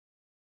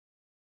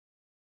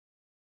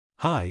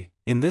Hi,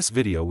 in this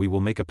video we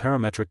will make a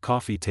parametric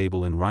coffee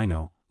table in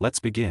Rhino. Let's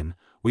begin.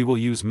 We will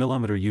use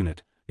millimeter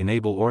unit,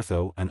 enable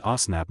ortho and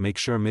OSNAP, make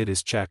sure mid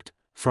is checked,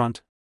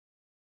 front,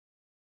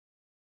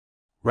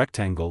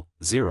 rectangle,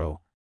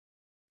 0,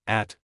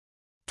 at,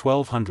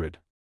 1200,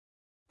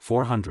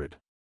 400.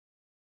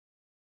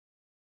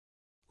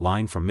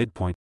 Line from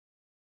midpoint,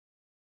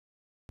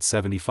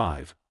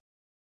 75.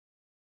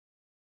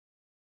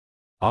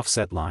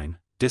 Offset line,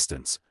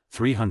 distance,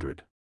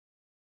 300.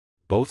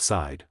 Both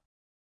side.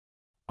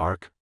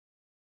 Arc,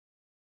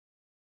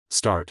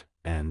 start,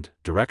 and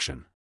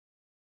direction.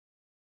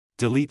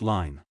 Delete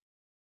line.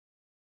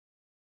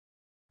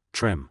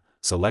 Trim,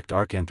 select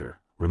arc, enter,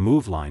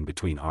 remove line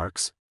between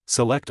arcs,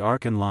 select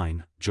arc and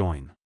line,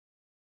 join.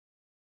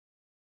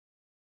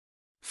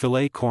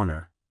 Fillet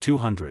corner,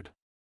 200.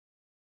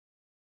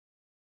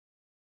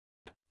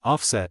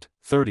 Offset,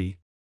 30.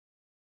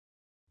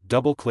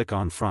 Double-click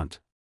on front.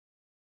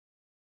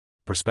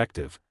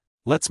 Perspective.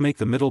 Let's make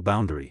the middle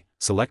boundary,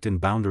 select in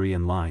boundary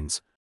and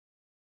lines.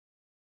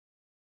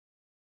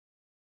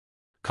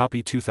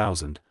 Copy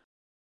 2000.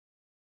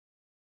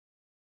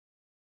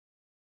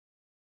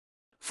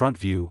 Front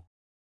view.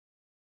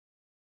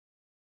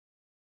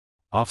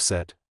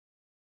 Offset.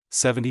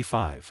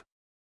 75.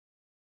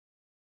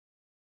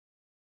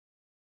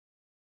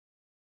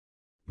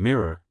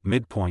 Mirror,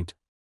 midpoint.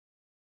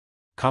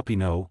 Copy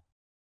no.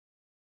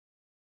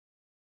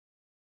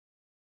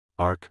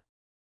 Arc.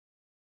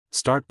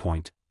 Start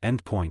point,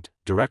 end point,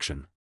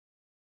 direction.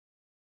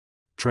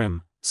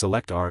 Trim,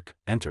 select arc,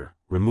 enter,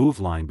 remove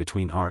line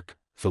between arc,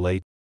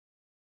 fillet.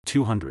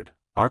 200,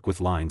 arc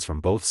with lines from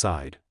both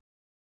side.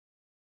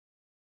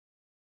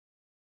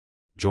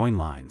 Join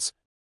lines.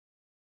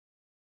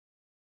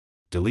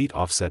 Delete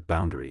offset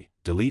boundary,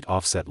 delete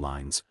offset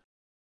lines.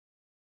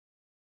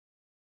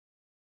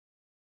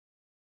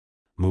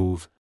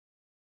 Move.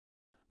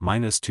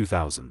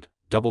 -2000,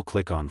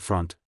 double-click on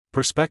front,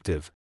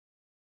 perspective.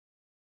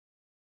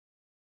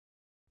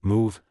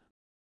 Move.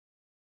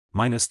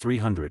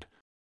 -300.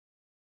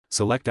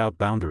 Select out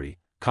boundary,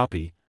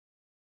 copy.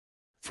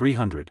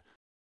 300.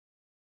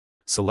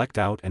 Select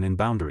out and in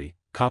boundary,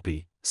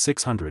 copy,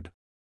 600.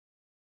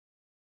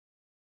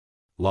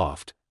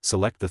 Loft,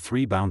 select the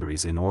three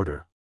boundaries in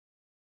order.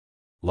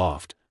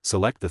 Loft,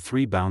 select the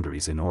three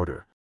boundaries in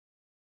order.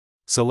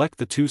 Select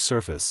the two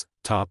surface,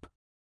 top.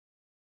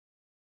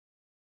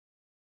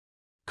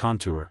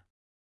 Contour.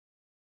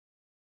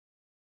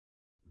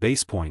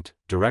 Base point,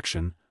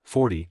 direction,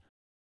 40.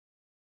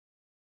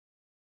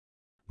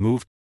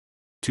 Move.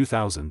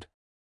 2000.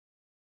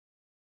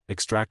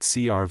 Extract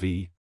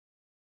CRV.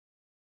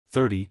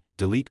 30,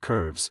 delete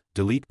curves,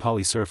 delete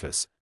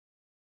polysurface.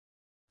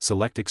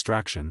 Select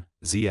extraction,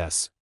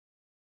 ZS.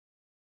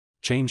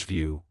 Change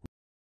view,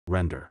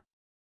 render.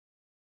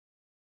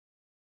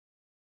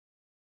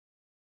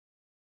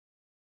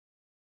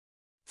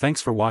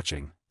 Thanks for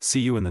watching, see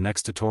you in the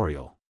next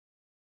tutorial.